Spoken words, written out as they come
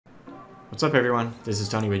What's up everyone, this is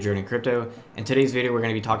Tony with JRNYcrypto. In today's video we're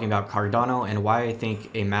going to be talking about Cardano and why I think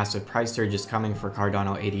a massive price surge is coming for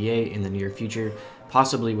Cardano ADA in the near future,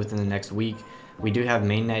 possibly within the next week. We do have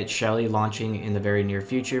Mainnet Shelley launching in the very near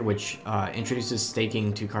future, which introduces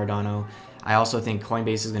staking to Cardano. I also think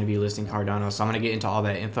Coinbase is going to be listing Cardano, so I'm going to get into all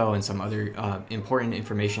that info and some other important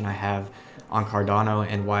information I have on Cardano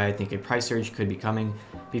and why I think a price surge could be coming.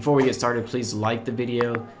 Before we get started, please like the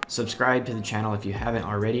video, subscribe to the channel if you haven't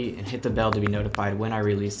already, and hit the bell to be notified when I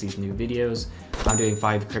release these new videos. I'm doing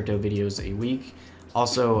 5 crypto videos a week.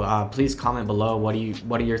 Also, please comment below what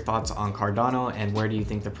are your thoughts on Cardano and where do you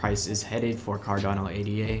think the price is headed for Cardano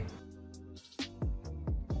ADA.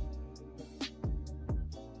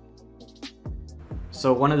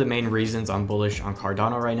 So one of the main reasons I'm bullish on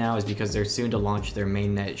Cardano right now is because they're soon to launch their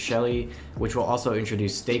mainnet Shelley, which will also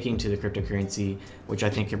introduce staking to the cryptocurrency, which I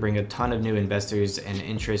think could bring a ton of new investors and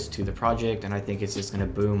interest to the project, and I think it's just going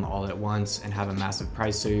to boom all at once and have a massive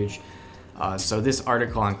price surge. So this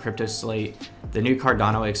article on CryptoSlate, the new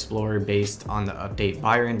Cardano Explorer based on the update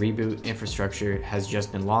Byron reboot infrastructure has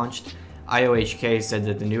just been launched. IOHK said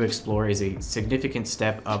that the new Explorer is a significant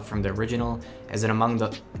step up from the original, is among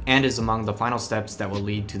the final steps that will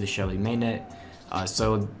lead to the Shelley mainnet.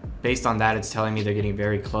 So based on that, it's telling me they're getting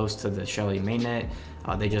very close to the Shelley mainnet.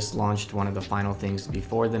 They just launched one of the final things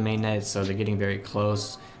before the mainnet, so they're getting very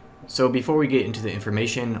close. So before we get into the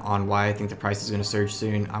information on why I think the price is going to surge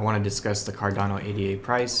soon, I want to discuss the Cardano ADA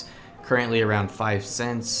price. Currently around 5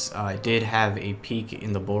 cents. It did have a peak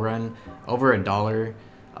in the bull run over $1.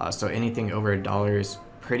 So anything over $1 is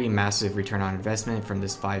pretty massive return on investment from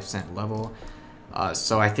this 5-cent level.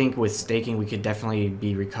 So I think with staking we could definitely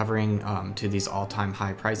be recovering to these all-time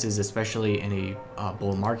high prices, especially in a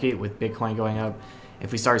bull market with Bitcoin going up.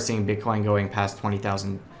 If we start seeing Bitcoin going past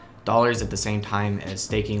 $20,000 at the same time as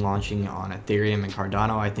staking launching on Ethereum and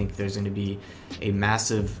Cardano, I think there's going to be a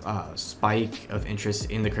massive spike of interest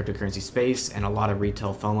in the cryptocurrency space, and a lot of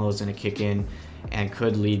retail FOMO is going to kick in and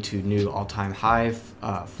could lead to new all-time high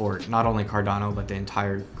for not only Cardano but the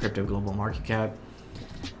entire crypto global market cap.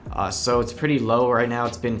 So it's pretty low right now.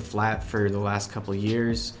 It's been flat for the last couple of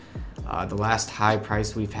years. The last high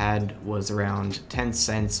price we've had was around 10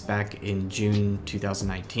 cents back in June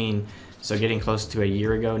 2019. So getting close to a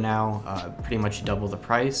year ago now, pretty much double the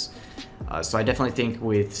price. So I definitely think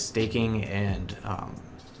with staking and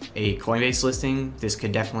a Coinbase listing, this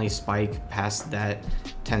could definitely spike past that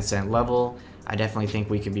 10-cent level. I definitely think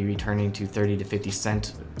we could be returning to 30 to 50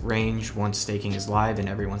 cent range once staking is live and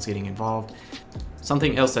everyone's getting involved.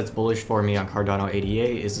 Something else that's bullish for me on Cardano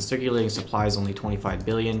ADA is the circulating supply is only 25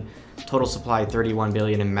 billion, total supply 31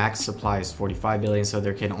 billion, and max supply is 45 billion, so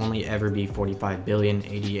there can only ever be 45 billion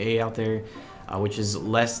ADA out there, which is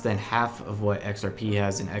less than half of what XRP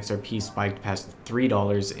has, and XRP spiked past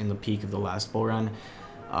 $3 in the peak of the last bull run.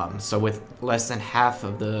 So with less than half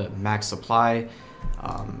of the max supply,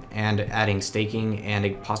 and adding staking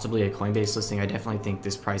and possibly a Coinbase listing, I definitely think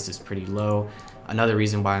this price is pretty low. Another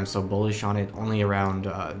reason why I'm so bullish on it, only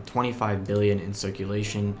around 25 billion in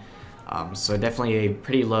circulation. So definitely a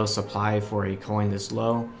pretty low supply for a coin this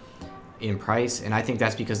low in price, and I think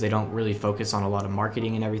that's because they don't really focus on a lot of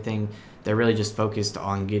marketing and everything. They're really just focused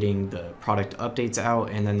on getting the product updates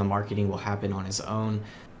out, and then the marketing will happen on its own.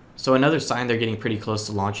 So another sign they're getting pretty close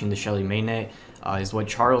to launching the Shelley mainnet is what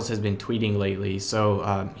Charles has been tweeting lately.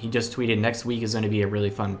 So he just tweeted next week is going to be a really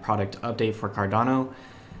fun product update for Cardano.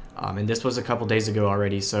 And this was a couple days ago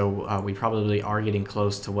already, so we probably are getting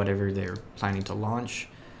close to whatever they're planning to launch.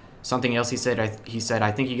 Something else he said, I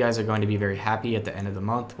think you guys are going to be very happy at the end of the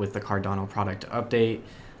month with the Cardano product update.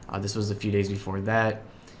 This was a few days before that.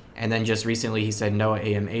 And then just recently he said no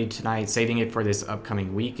AMA tonight, saving it for this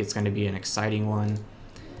upcoming week. It's going to be an exciting one.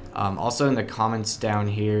 Also in the comments down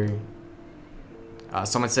here,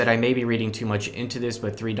 someone said, I may be reading too much into this,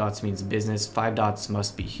 but 3 dots means business, 5 dots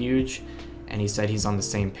must be huge. And he said he's on the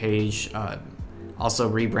same page.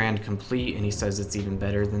 Also rebrand complete, and he says it's even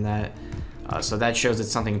better than that. So that shows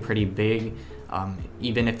it's something pretty big.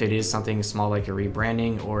 Even if it is something small like a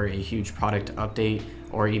rebranding or a huge product update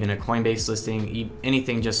or even a Coinbase listing,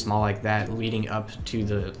 anything just small like that leading up to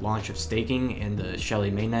the launch of staking and the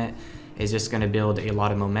Shelley mainnet is just going to build a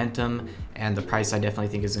lot of momentum, and the price I definitely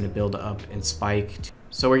think is going to build up and spike.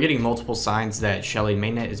 So we're getting multiple signs that Shelley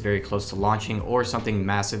mainnet is very close to launching, or something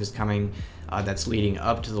massive is coming that's leading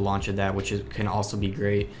up to the launch of that, which can also be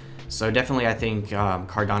great. So definitely I think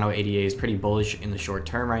Cardano ADA is pretty bullish in the short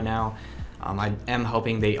term right now. I am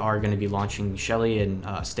hoping they are going to be launching Shelley, and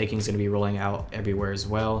staking is going to be rolling out everywhere as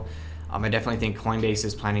well. I definitely think Coinbase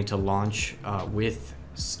is planning to launch with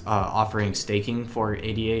offering staking for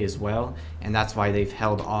ADA as well, and that's why they've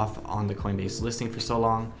held off on the Coinbase listing for so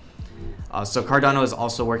long. So Cardano is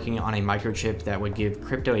also working on a microchip that would give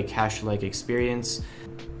crypto a cash-like experience.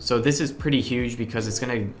 So this is pretty huge because it's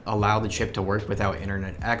going to allow the chip to work without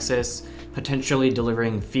internet access, potentially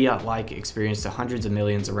delivering fiat-like experience to hundreds of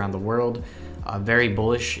millions around the world. Very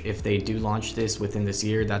bullish if they do launch this within this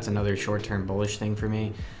year. That's another short-term bullish thing for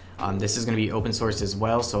me. This is going to be open source as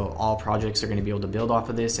well, so all projects are going to be able to build off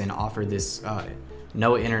of this and offer this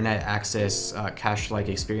no internet access cash-like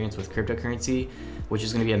experience with cryptocurrency, which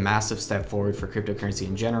is going to be a massive step forward for cryptocurrency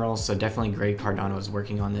in general. So definitely great Cardano is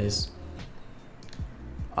working on this.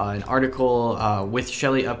 An article with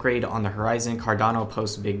Shelley upgrade on the horizon, Cardano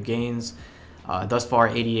posts big gains. Thus far,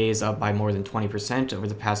 ADA is up by more than 20% over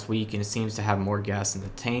the past week, and it seems to have more gas in the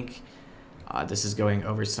tank. This is going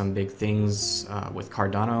over some big things with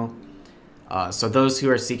Cardano. So those who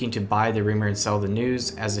are seeking to buy the rumor and sell the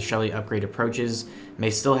news as the Shelley upgrade approaches may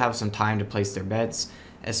still have some time to place their bets.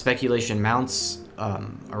 As speculation mounts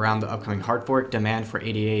around the upcoming hard fork, demand for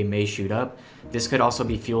ADA may shoot up. This could also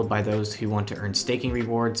be fueled by those who want to earn staking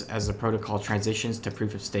rewards as the protocol transitions to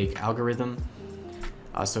proof-of-stake algorithm.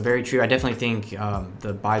 So very true. I definitely think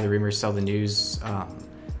the buy the rumor, sell the news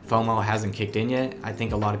FOMO hasn't kicked in yet. I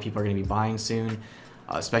think a lot of people are going to be buying soon,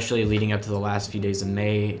 especially leading up to the last few days of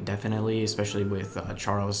May, definitely, especially with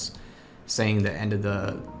Charles saying the end of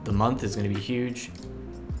the month is going to be huge.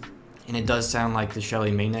 And it does sound like the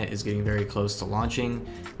Shelley mainnet is getting very close to launching.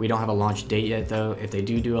 We don't have a launch date yet though. If they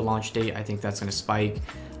do a launch date, I think that's going to spike.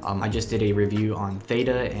 I just did a review on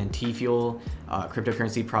Theta and T-Fuel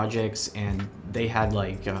cryptocurrency projects, and they had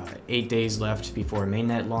like 8 days left before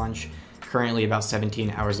mainnet launch. Currently about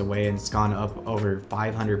 17 hours away, and it's gone up over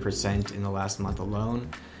 500% in the last month alone.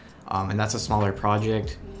 And that's a smaller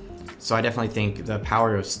project. So I definitely think the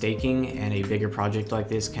power of staking and a bigger project like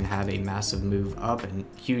this can have a massive move up and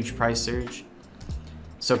huge price surge.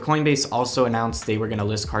 So Coinbase also announced they were going to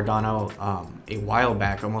list Cardano a while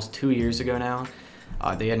back, almost 2 years ago now.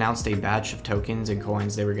 They announced a batch of tokens and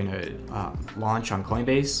coins they were going to launch on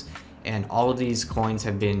Coinbase, and all of these coins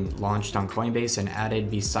have been launched on Coinbase and added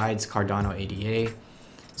besides Cardano ADA.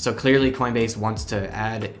 So clearly Coinbase wants to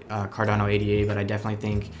add Cardano ADA, but I definitely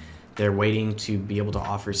think they're waiting to be able to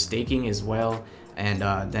offer staking as well, and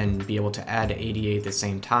then be able to add ADA at the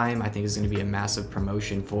same time. I think it's going to be a massive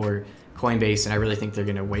promotion for Coinbase, and I really think they're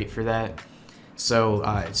going to wait for that.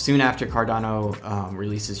 So soon after Cardano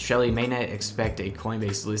releases Shelley mainnet, expect a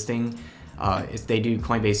Coinbase listing. If they do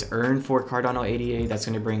Coinbase Earn for Cardano ADA, that's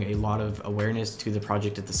going to bring a lot of awareness to the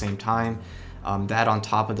project at the same time. That on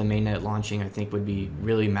top of the mainnet launching, I think would be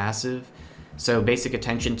really massive. So Basic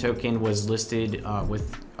Attention token was listed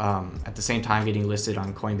at the same time getting listed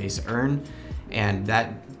on Coinbase Earn, and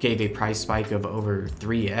that gave a price spike of over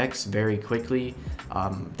 3x very quickly.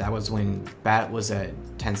 That was when BAT was at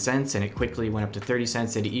 10 cents, and it quickly went up to 30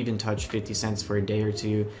 cents. It even touched 50 cents for a day or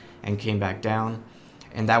two and came back down.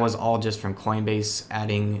 And that was all just from Coinbase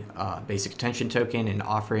adding Basic Attention token and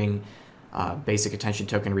offering Basic Attention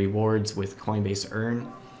token rewards with Coinbase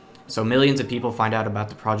Earn. So millions of people find out about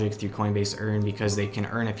the project through Coinbase Earn because they can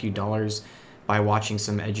earn a few dollars by watching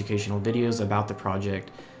some educational videos about the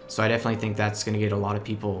project. So I definitely think that's going to get a lot of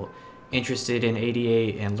people interested in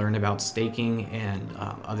ADA and learn about staking and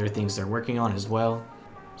other things they're working on as well.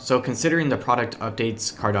 So considering the product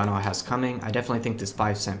updates Cardano has coming, I definitely think this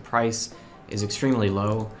 5-cent price is extremely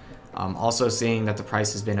low. Also seeing that the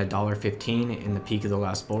price has been $1.15 in the peak of the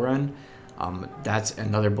last bull run. That's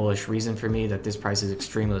another bullish reason for me that this price is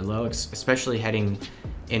extremely low, especially heading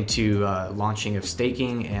into launching of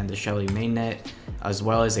staking and the Shelley mainnet, as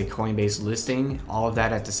well as a Coinbase listing. All of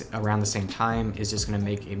that at around the same time is just going to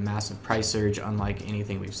make a massive price surge unlike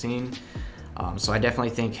anything we've seen. So I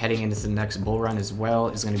definitely think heading into the next bull run as well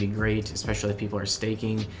is going to be great, especially if people are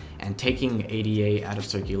staking, and taking ADA out of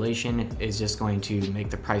circulation is just going to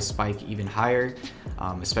make the price spike even higher,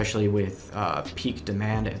 especially with peak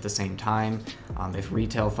demand at the same time. If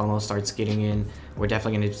retail FOMO starts getting in, we're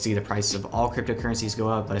definitely going to see the prices of all cryptocurrencies go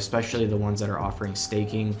up, but especially the ones that are offering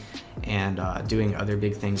staking and doing other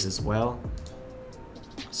big things as well.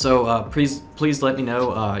 So please let me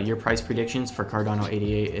know your price predictions for Cardano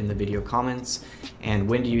ADA in the video comments, and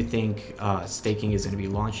when do you think staking is going to be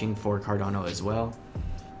launching for Cardano as well.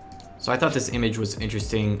 So I thought this image was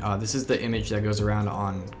interesting. This is the image that goes around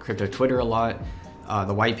on crypto Twitter a lot.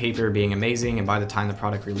 The white paper being amazing, and by the time the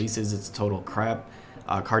product releases, it's total crap.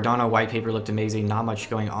 Cardano white paper looked amazing, not much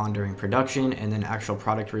going on during production, and then actual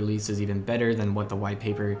product release is even better than what the white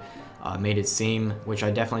paper made it seem, which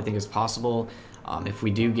I definitely think is possible. If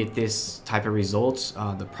we do get this type of results,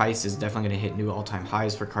 the price is definitely going to hit new all-time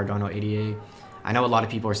highs for Cardano ADA. I know a lot of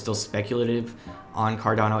people are still speculative on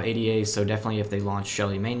Cardano ADA, so definitely if they launch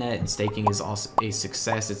Shelley Mainnet and staking is also a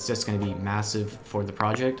success, it's just going to be massive for the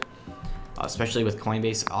project, especially with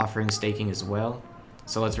Coinbase offering staking as well.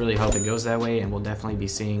 So let's really hope it goes that way, and we'll definitely be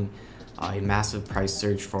seeing a massive price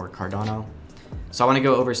surge for Cardano. So I want to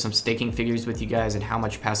go over some staking figures with you guys and how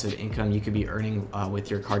much passive income you could be earning with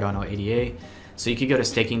your Cardano ADA. So you could go to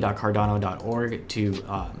staking.cardano.org to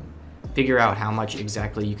figure out how much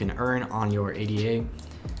exactly you can earn on your ADA.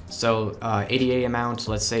 So ADA amount,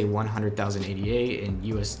 let's say 100,000 ADA in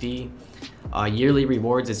USD. Yearly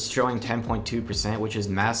rewards, it's showing 10.2%, which is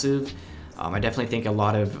massive. I definitely think a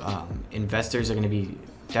lot of investors are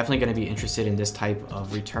definitely going to be interested in this type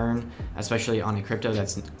of return, especially on a crypto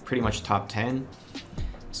that's pretty much top 10.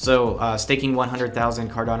 So staking 100,000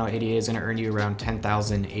 Cardano ADA is going to earn you around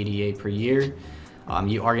 10,000 ADA per year.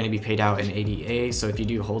 You are going to be paid out in ADA, so if you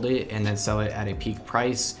do hold it and then sell it at a peak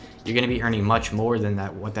price, you're going to be earning much more than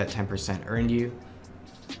what that 10% earned you.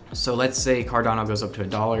 So let's say Cardano goes up to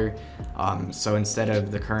 $1. So instead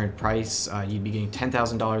of the current price, you'd be getting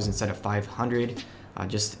 $10,000 instead of $500.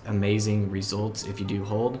 Just amazing results if you do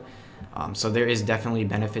hold. So there is definitely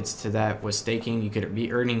benefits to that with staking. You could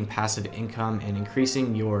be earning passive income and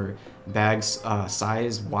increasing your bag's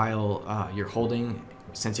size while you're holding,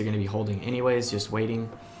 since you're going to be holding anyways, just waiting.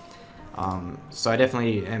 So I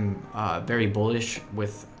definitely am very bullish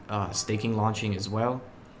with staking launching as well.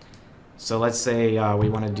 So let's say we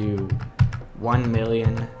want to do 1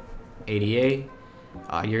 million ADA.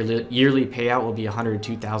 Your yearly payout will be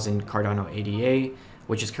 102,000 Cardano ADA,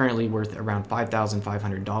 which is currently worth around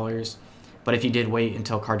 $5,500. But if you did wait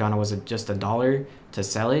until Cardano was just $1 to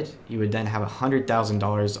sell it, you would then have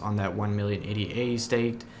 $100,000 on that 1 million ADA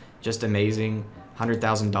staked. Just amazing.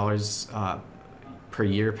 $100,000 per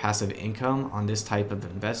year passive income on this type of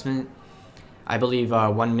investment. I believe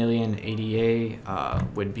 1 million ADA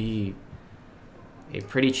would be a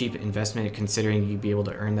pretty cheap investment considering you'd be able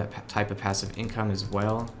to earn that type of passive income as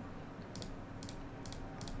well.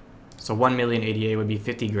 So 1 million ADA would be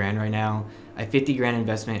 50 grand right now. A 50 grand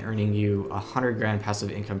investment earning you 100 grand passive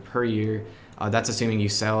income per year. That's assuming you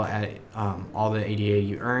sell at all the ADA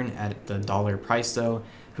you earn at the dollar price though.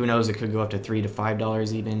 Who knows, it could go up to $3 to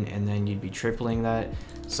 $5 even, and then you'd be tripling that.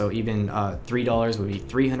 So even $3 would be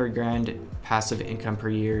 300 grand passive income per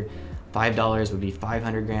year. $5 would be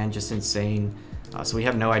 500 grand, just insane. So we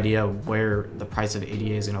have no idea where the price of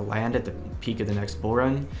ADA is going to land at the peak of the next bull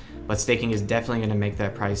run, but staking is definitely going to make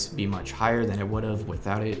that price be much higher than it would have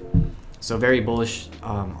without it. So very bullish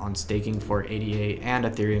on staking for ADA and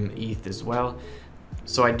Ethereum ETH as well.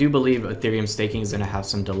 So I do believe Ethereum staking is going to have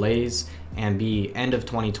some delays and be end of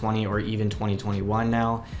 2020 or even 2021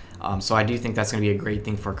 now. So I do think that's going to be a great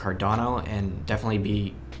thing for Cardano and definitely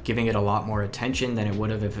be giving it a lot more attention than it would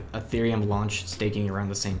have if Ethereum launched staking around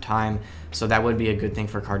the same time. So that would be a good thing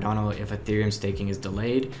for Cardano if Ethereum staking is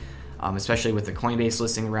delayed, especially with the Coinbase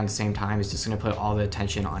listing around the same time. It's just going to put all the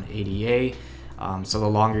attention on ADA. So the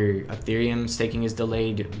longer Ethereum staking is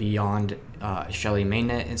delayed beyond Shelley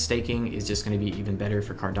Mainnet and staking is just going to be even better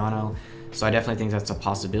for Cardano. So I definitely think that's a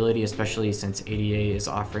possibility, especially since ADA is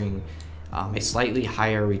offering a slightly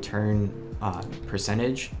higher return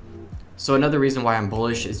percentage. So another reason why I'm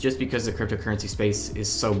bullish is just because the cryptocurrency space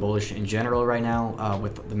is so bullish in general right now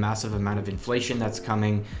with the massive amount of inflation that's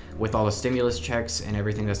coming with all the stimulus checks and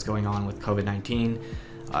everything that's going on with COVID-19.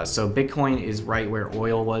 So Bitcoin is right where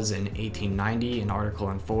oil was in 1890, an article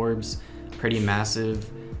on Forbes, pretty massive.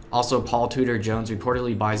 Also, Paul Tudor Jones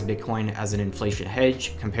reportedly buys Bitcoin as an inflation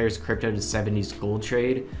hedge, compares crypto to 70s gold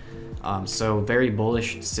trade. So very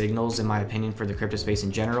bullish signals in my opinion for the crypto space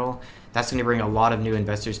in general. That's going to bring a lot of new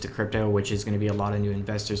investors to crypto, which is going to be a lot of new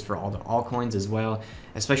investors for all the altcoins as well,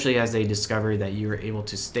 especially as they discover that you are able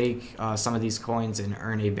to stake some of these coins and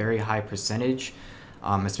earn a very high percentage.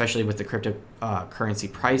 Especially with the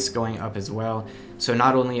cryptocurrency price going up as well. So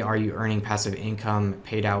not only are you earning passive income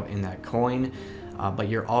paid out in that coin, but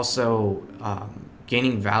you're also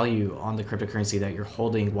gaining value on the cryptocurrency that you're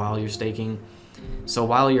holding while you're staking. So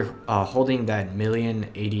while you're holding that million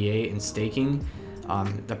ADA in staking,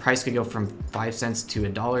 the price could go from 5 cents to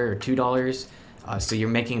 $1 or $2. So you're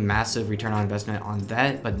making massive return on investment on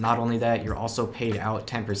that, but not only that, you're also paid out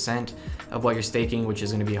 10% of what you're staking, which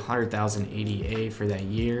is going to be 100,000 ADA for that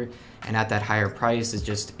year. And at that higher price is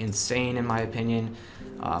just insane in my opinion.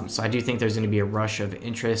 So I do think there's going to be a rush of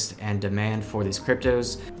interest and demand for these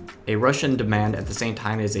cryptos. a rush in demand at the same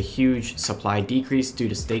time as a huge supply decrease due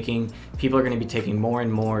to staking. People are going to be taking more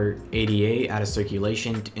and more ADA out of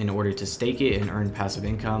circulation in order to stake it and earn passive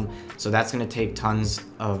income. So that's going to take tons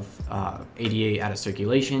of ADA out of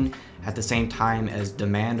circulation at the same time as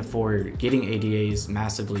demand for getting ADAs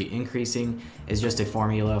massively increasing is just a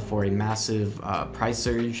formula for a massive price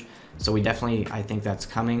surge. So we definitely, I think that's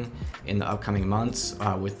coming in the upcoming months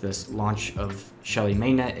with this launch of Shelley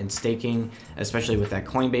Mainnet and staking, especially with that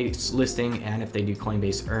Coinbase listing and if they do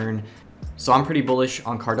Coinbase Earn. So I'm pretty bullish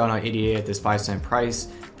on Cardano ADA at this 5-cent price,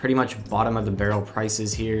 pretty much bottom of the barrel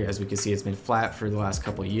prices here. As we can see, it's been flat for the last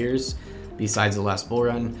couple of years besides the last bull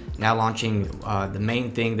run. Now launching the main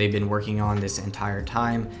thing they've been working on this entire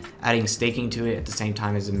time, adding staking to it at the same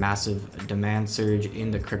time as a massive demand surge in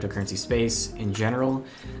the cryptocurrency space in general.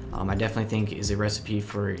 I definitely think is a recipe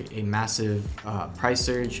for a massive price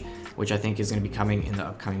surge, which I think is going to be coming in the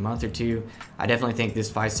upcoming month or two. I definitely think this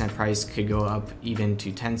 5-cent price could go up even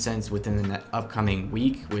to 10 cents within the upcoming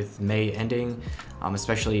week with May ending,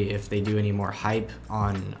 especially if they do any more hype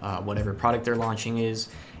on whatever product they're launching is.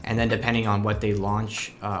 And then depending on what they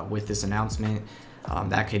launch with this announcement,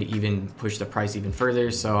 that could even push the price even further.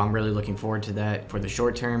 So I'm really looking forward to that for the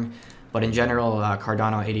short term. But in general,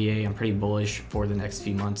 Cardano ADA, I'm pretty bullish for the next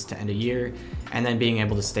few months to end a year. And then being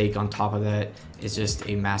able to stake on top of that is just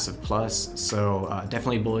a massive plus. So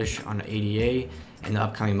definitely bullish on ADA in the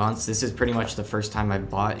upcoming months. This is pretty much the first time I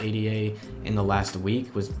bought ADA in the last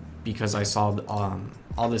week, was because I saw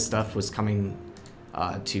all this stuff was coming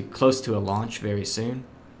to close to a launch very soon.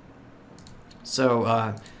 So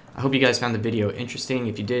I hope you guys found the video interesting.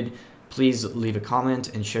 If you did, please leave a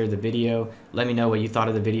comment and share the video. Let me know what you thought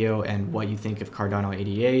of the video and what you think of Cardano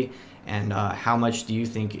ADA, and how much do you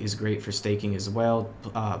think is great for staking as well.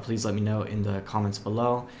 Please let me know in the comments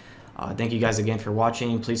below. Thank you guys again for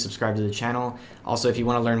watching. Please subscribe to the channel. Also, if you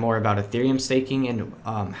want to learn more about Ethereum staking and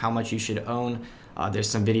how much you should own, there's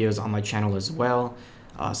some videos on my channel as well.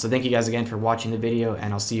 So thank you guys again for watching the video,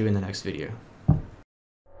 and I'll see you in the next video.